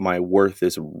that my worth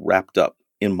is wrapped up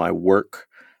in my work.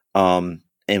 And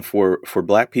for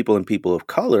Black people and people of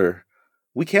color,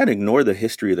 we can't ignore the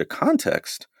history of the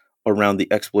context around the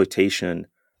exploitation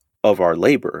of our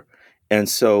labor. And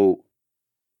so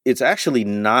it's actually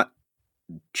not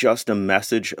just a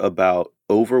message about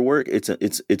overwork.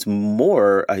 It's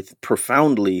more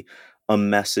profoundly a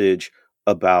message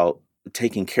about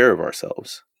taking care of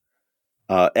ourselves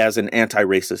as an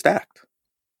anti-racist act.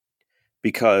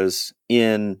 because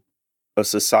in a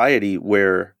society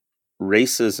where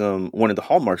racism, one of the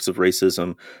hallmarks of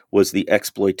racism was the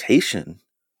exploitation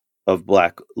of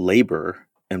Black labor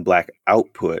and Black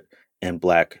output and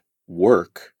Black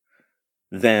work,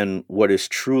 then what is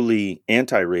truly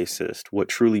anti-racist, what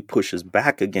truly pushes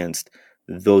back against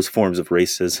those forms of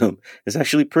racism, is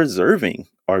actually preserving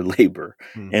our labor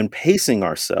and pacing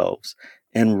ourselves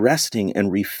and resting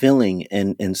and refilling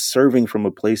and serving from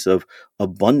a place of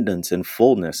abundance and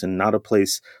fullness and not a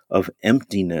place of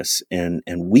emptiness and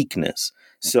weakness.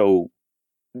 So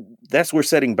that's where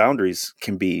setting boundaries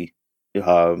can be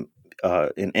an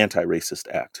anti-racist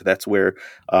act. That's where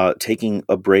taking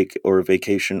a break or a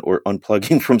vacation or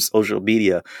unplugging from social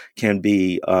media can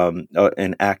be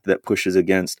an act that pushes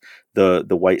against the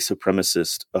white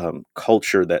supremacist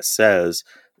culture that says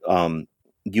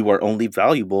you are only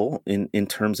valuable in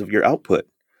terms of your output.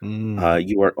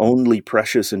 You are only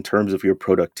precious in terms of your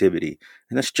productivity,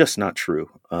 and that's just not true.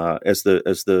 As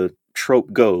the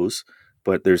trope goes,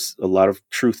 but there's a lot of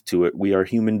truth to it. We are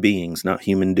human beings, not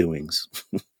human doings.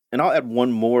 And I'll add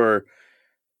one more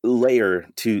layer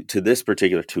to this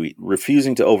particular tweet.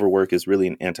 Refusing to overwork is really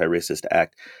an anti-racist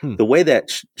act. The way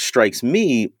that strikes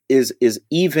me is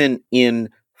even in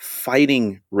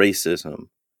fighting racism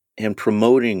and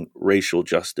promoting racial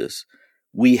justice,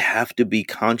 we have to be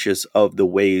conscious of the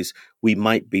ways we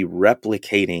might be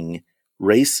replicating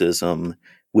racism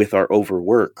with our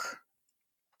overwork.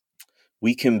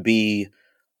 We can be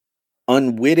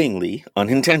unwittingly,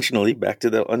 unintentionally, back to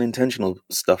the unintentional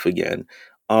stuff again,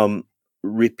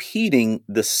 repeating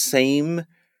the same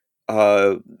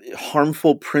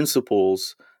harmful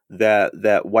principles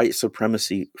that white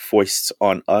supremacy foists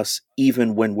on us,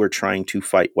 even when we're trying to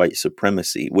fight white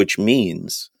supremacy, which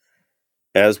means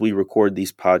as we record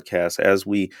these podcasts, as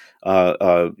we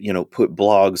put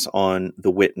blogs on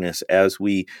The Witness, as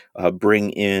we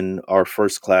bring in our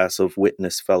first class of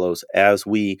witness fellows, as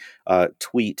we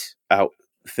tweet out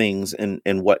things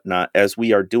and whatnot, as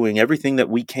we are doing everything that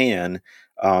we can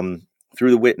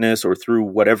through The Witness or through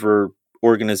whatever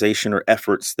organization or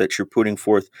efforts that you're putting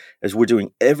forth, as we're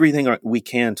doing everything we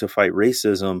can to fight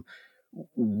racism,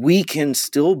 we can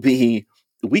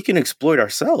exploit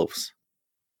ourselves.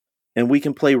 And we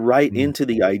can play right into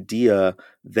the idea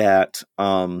that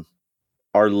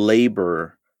our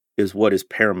labor is what is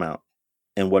paramount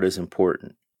and what is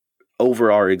important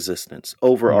over our existence,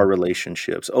 over our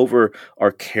relationships, over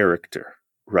our character,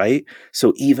 right?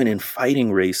 So even in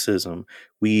fighting racism,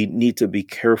 we need to be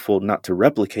careful not to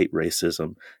replicate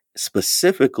racism,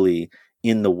 specifically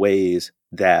in the ways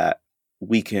that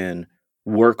we can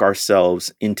work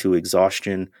ourselves into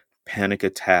exhaustion, panic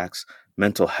attacks,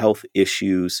 mental health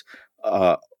issues,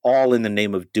 all in the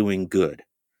name of doing good.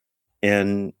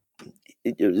 And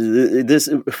this,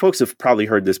 folks have probably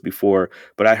heard this before,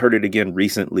 but I heard it again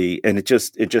recently, and it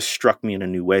just struck me in a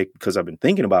new way because I've been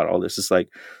thinking about all this. It's like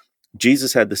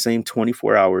Jesus had the same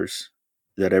 24 hours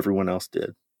that everyone else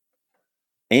did,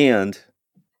 and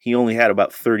he only had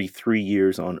about 33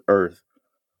 years on earth,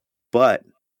 but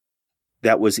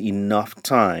that was enough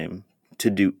time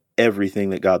to do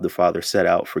everything that God the Father set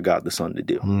out for God the Son to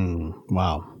do.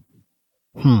 Wow.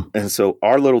 And so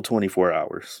our little 24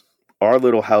 hours, our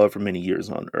little however many years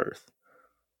on earth,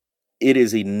 it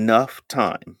is enough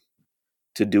time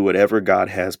to do whatever God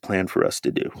has planned for us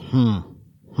to do.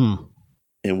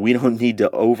 And we don't need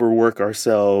to overwork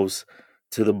ourselves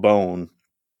to the bone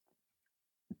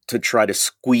to try to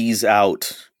squeeze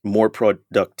out more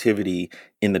productivity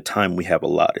in the time we have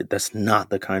allotted. That's not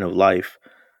the kind of life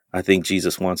I think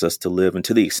Jesus wants us to live. And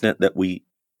to the extent that we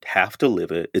have to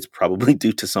live it, it's probably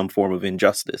due to some form of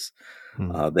injustice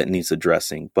that needs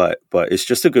addressing. But it's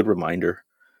just a good reminder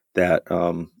that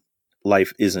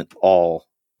life isn't all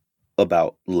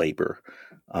about labor.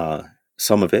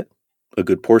 Some of it, a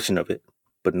good portion of it,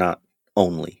 but not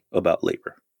only about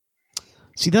labor.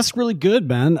 See, that's really good,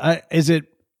 man. I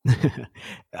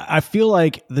feel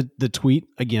like the tweet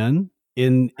again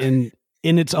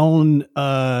in its own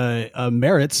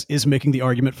merits is making the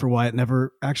argument for why it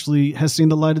never actually has seen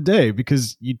the light of day,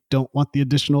 because you don't want the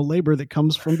additional labor that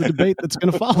comes from the debate that's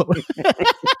going to follow.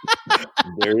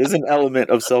 There is an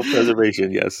element of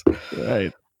self-preservation, yes.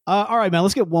 Right. All right, man,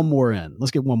 let's get one more in.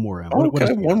 Okay, one more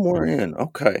in.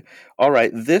 Okay. All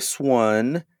right. This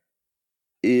one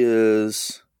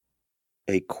is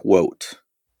a quote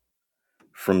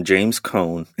from James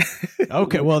Cone.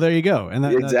 Okay, well, there you go. And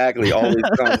exactly. Always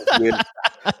comes with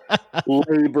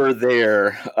labor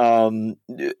there.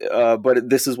 But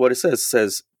this is what it says. It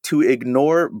says, to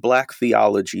ignore Black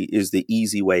theology is the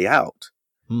easy way out.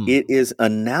 It is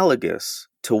analogous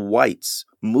to whites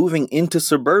moving into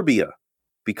suburbia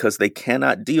because they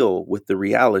cannot deal with the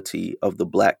reality of the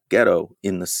Black ghetto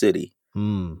in the city.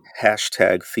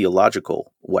 Hashtag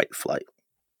theological white flight.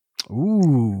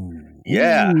 Ooh.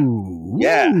 Yeah. Ooh.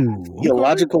 Yeah. Ooh.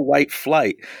 Theological white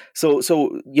flight. So,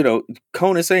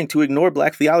 Cone is saying to ignore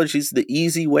Black theology is the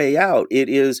easy way out. It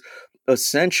is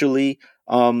essentially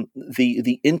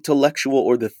the intellectual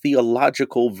or the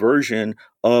theological version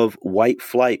of white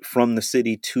flight from the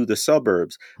city to the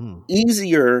suburbs.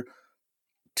 Easier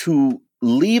to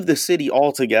leave the city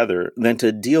altogether than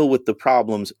to deal with the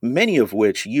problems, many of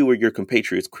which you or your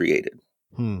compatriots created.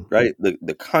 Right,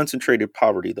 the concentrated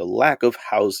poverty, the lack of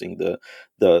housing, the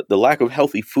lack of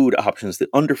healthy food options, the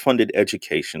underfunded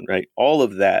education, right? All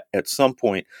of that at some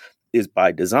point is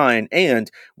by design. And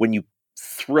when you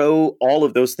throw all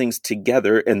of those things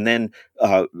together and then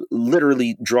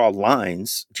literally draw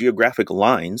lines, geographic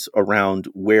lines around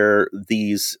where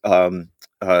these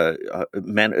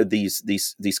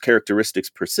these characteristics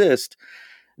persist,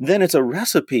 then it's a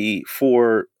recipe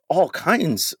for all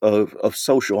kinds of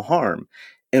social harm.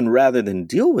 And rather than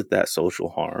deal with that social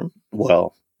harm,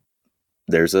 well,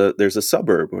 there's a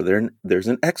suburb, or there's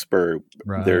an exurb,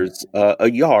 Right. There's a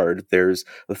yard, there's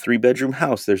a 3-bedroom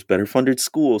house, there's better funded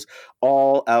schools,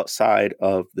 all outside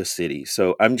of the city.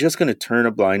 So I'm just going to turn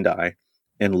a blind eye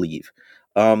and leave.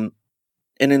 And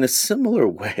in a similar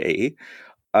way,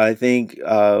 I think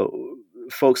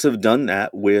folks have done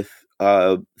that with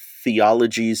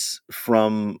theologies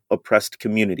from oppressed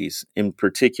communities, in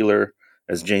particular,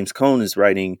 as James Cone is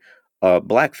writing,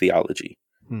 Black theology.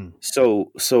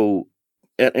 So,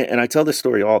 and I tell this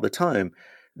story all the time.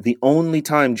 The only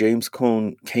time James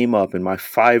Cone came up in my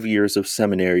 5 years of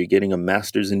seminary, getting a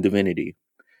master's in divinity,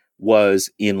 was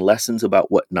in lessons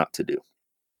about what not to do.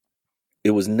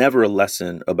 It was never a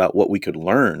lesson about what we could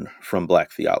learn from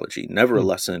Black theology, never a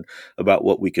lesson about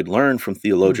what we could learn from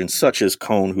theologians such as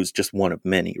Cone, who's just one of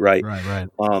many, right? Right.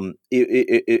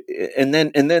 And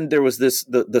then there was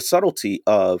the subtlety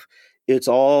of it's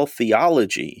all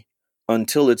theology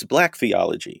until it's Black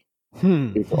theology.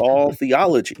 It's all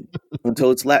theology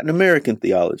until it's Latin American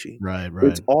theology. Right.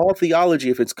 It's all theology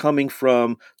if it's coming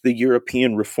from the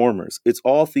European reformers. It's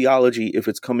all theology if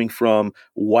it's coming from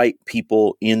white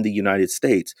people in the United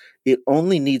States. It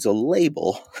only needs a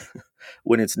label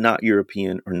when it's not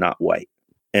European or not white.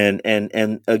 And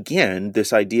again,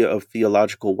 this idea of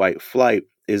theological white flight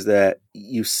is that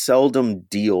you seldom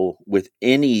deal with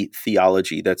any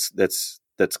theology that's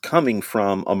coming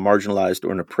from a marginalized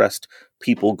or an oppressed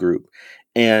people group.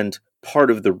 And part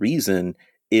of the reason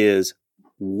is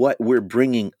what we're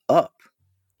bringing up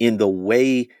in the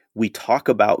way we talk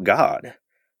about God,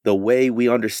 the way we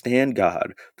understand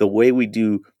God, the way we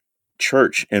do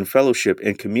church and fellowship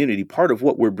and community. Part of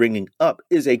what we're bringing up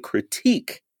is a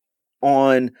critique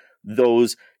on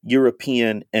those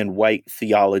European and white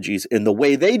theologies and the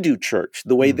way they do church,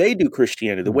 the way they do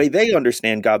Christianity, the way they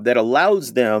understand God, that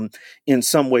allows them in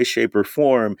some way, shape, or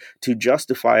form to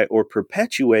justify or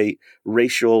perpetuate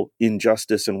racial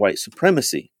injustice and white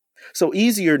supremacy. So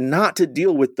easier not to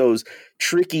deal with those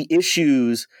tricky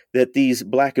issues that these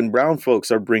Black and brown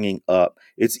folks are bringing up.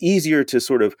 It's easier to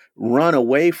sort of run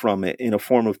away from it in a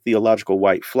form of theological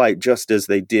white flight, just as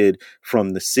they did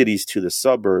from the cities to the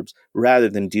suburbs, rather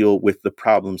than deal with the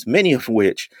problems, many of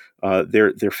which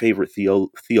their favorite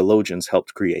theologians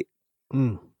helped create.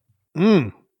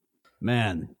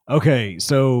 Man. Okay,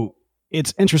 so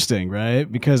it's interesting, right?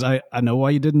 Because I know why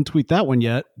you didn't tweet that one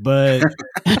yet, but...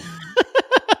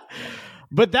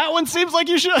 But that one seems like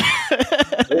you should.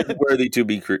 It's worthy to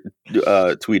be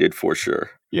tweeted for sure.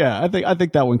 Yeah, I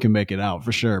think that one can make it out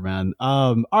for sure, man.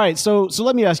 All right, so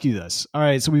let me ask you this. All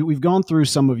right, so we've gone through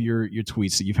some of your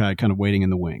tweets that you've had kind of waiting in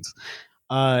the wings,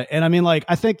 and I mean, like,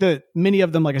 I think that many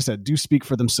of them, like I said, do speak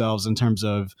for themselves in terms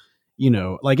of,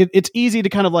 like it's easy to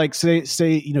kind of like say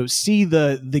see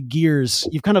the gears.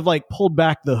 You've kind of like pulled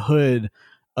back the hood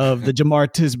of the Jemar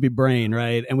Tisby brain,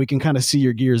 right? And we can kind of see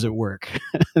your gears at work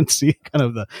and see kind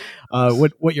of the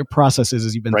what your process is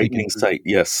as you've been frightening sight.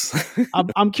 Yes.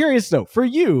 I'm curious though, for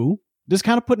you, just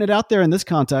kind of putting it out there in this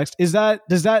context, does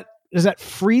that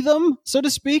free them, so to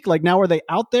speak? Like, now are they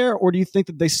out there, or do you think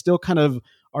that they still kind of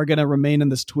are going to remain in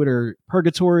this Twitter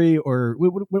purgatory, or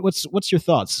what's your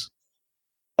thoughts?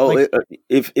 Oh, like,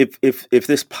 if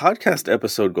this podcast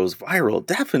episode goes viral,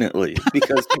 definitely,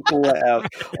 because people will have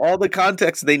all the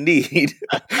context they need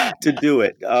to do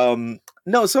it.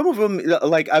 No, some of them,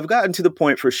 like, I've gotten to the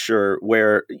point for sure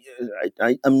where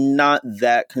I'm not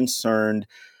that concerned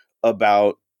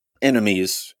about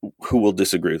enemies who will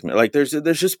disagree with me. Like there's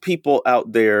just people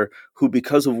out there who,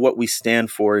 because of what we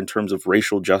stand for in terms of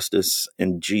racial justice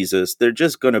and Jesus, they're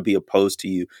just going to be opposed to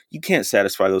you. You can't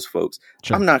satisfy those folks.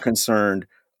 Sure. I'm not concerned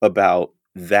about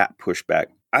that pushback.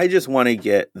 I just want to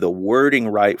get the wording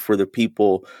right for the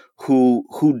people who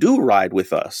do ride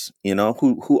with us, you know,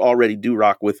 who already do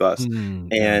rock with us,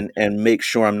 and make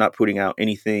sure I'm not putting out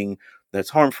anything that's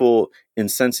harmful,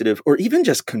 insensitive, or even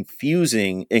just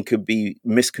confusing and could be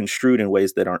misconstrued in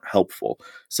ways that aren't helpful.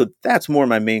 So that's more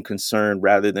my main concern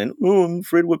rather than, oh, I'm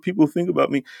afraid what people think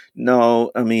about me.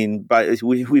 No, I mean,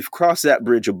 we've crossed that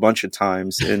bridge a bunch of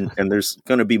times, and there's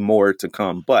going to be more to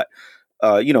come. But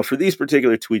for these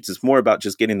particular tweets, it's more about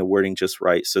just getting the wording just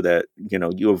right so that,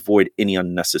 you avoid any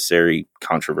unnecessary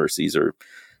controversies or,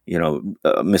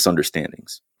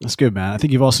 misunderstandings. That's good, man. I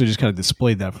think you've also just kind of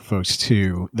displayed that for folks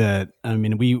too, that, I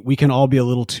mean, we can all be a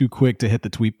little too quick to hit the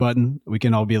tweet button. We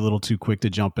can all be a little too quick to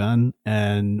jump in,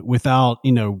 and without,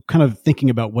 kind of thinking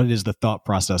about what is the thought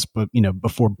process, but,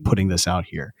 before putting this out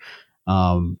here.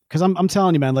 Cause I'm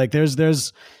telling you, man, like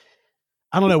there's,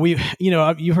 I don't know.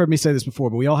 You've heard me say this before,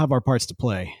 but we all have our parts to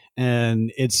play,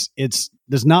 and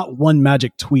there's not one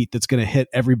magic tweet that's going to hit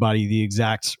everybody the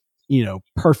exact,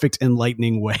 perfect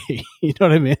enlightening way. You know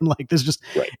what I mean? Like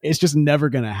It's just never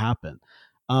going to happen.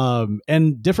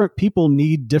 And different people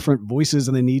need different voices,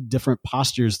 and they need different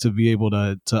postures to be able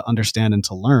to understand and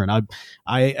to learn.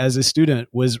 I as a student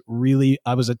was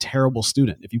a terrible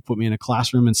student. If you put me in a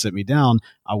classroom and sit me down,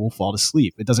 I will fall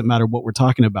asleep. It doesn't matter what we're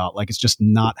talking about. Like, it's just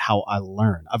not how I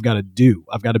learn. I've got to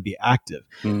be active.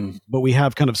 But we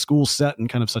have kind of school set in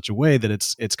kind of such a way that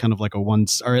it's kind of like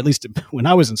or at least when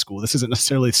I was in school, this isn't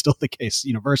necessarily still the case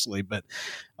universally, but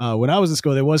when I was in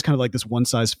school, there was kind of like this one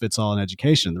size fits all in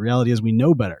education. The reality is we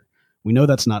know better. We know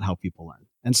that's not how people learn.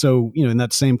 And so, in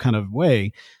that same kind of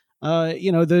way, there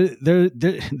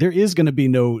is going to be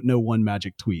no one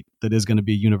magic tweet that is going to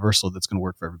be universal, that's going to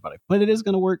work for everybody. But it is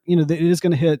going to work, it is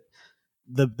going to hit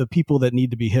the people that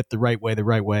need to be hit the right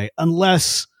way,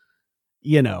 unless,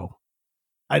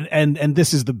 and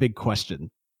this is the big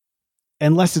question,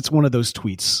 unless it's one of those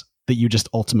tweets that you just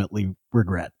ultimately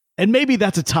regret. And maybe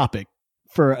that's a topic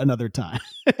for another time.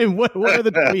 And what are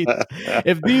the tweets?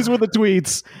 If these were the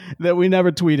tweets that we never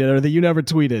tweeted or that you never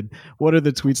tweeted, what are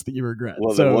the tweets that you regret?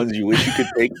 Well, the ones you wish you could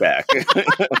take back. Yes.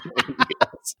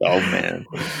 Oh, man.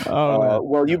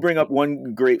 Well, you bring up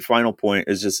one great final point,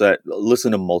 is just that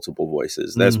listen to multiple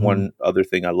voices. That's one other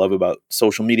thing I love about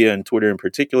social media and Twitter in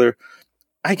particular.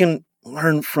 I can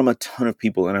learn from a ton of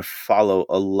people, and I follow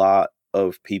a lot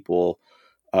of people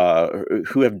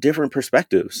who have different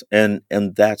perspectives, and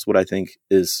that's what I think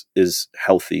is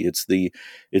healthy. It's the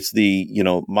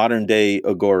modern day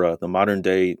agora, the modern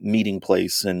day meeting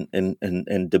place and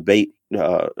debate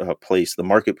place, the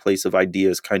marketplace of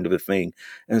ideas, kind of a thing.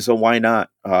 And so why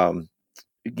not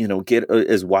get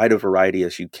as wide a variety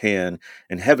as you can,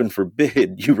 and heaven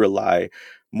forbid you rely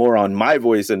more on my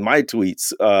voice and my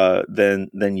tweets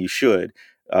than you should.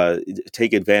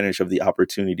 Take advantage of the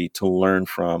opportunity to learn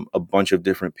from a bunch of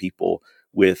different people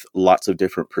with lots of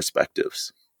different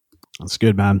perspectives. That's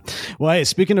good, man. Well, hey,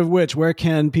 speaking of which, where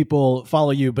can people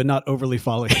follow you but not overly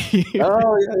follow you?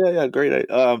 Oh, yeah. Great.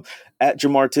 At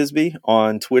Jemar Tisby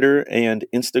on Twitter and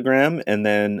Instagram, and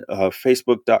then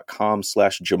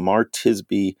Facebook.com/Jemar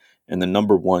Tisby and the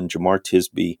number 1, Jemar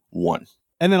Tisby 1.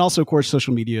 And then also, of course,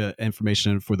 social media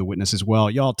information for The Witness as well.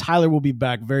 Y'all, Tyler will be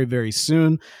back very, very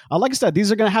soon. Like I said,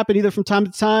 these are going to happen either from time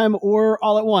to time or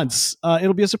all at once.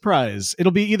 It'll be a surprise.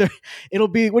 It'll be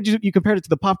what you compared it to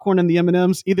the popcorn and the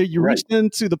M&Ms. Either you reached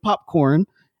into the popcorn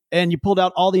and you pulled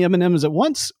out all the M&Ms at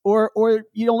once, or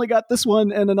you only got this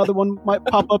one and another one might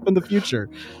pop up in the future.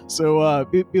 So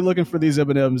be looking for these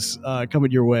M&Ms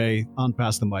coming your way on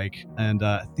Pass the Mic. And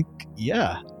I think,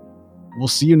 we'll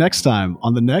see you next time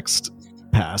on the next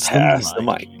Pass the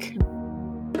Mic.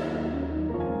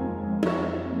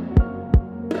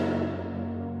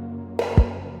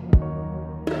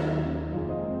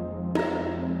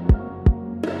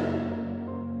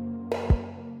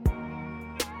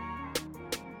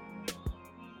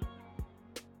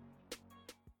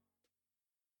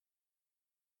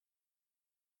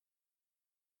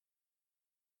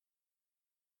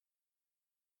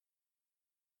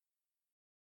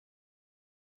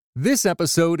 This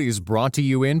episode is brought to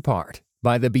you in part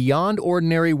by the Beyond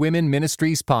Ordinary Women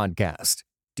Ministries podcast.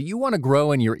 Do you want to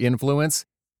grow in your influence?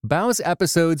 BOW's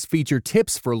episodes feature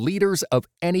tips for leaders of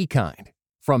any kind,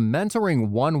 from mentoring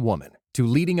one woman to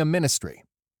leading a ministry.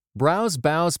 Browse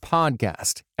BOW's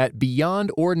podcast at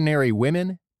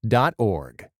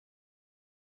beyondordinarywomen.org.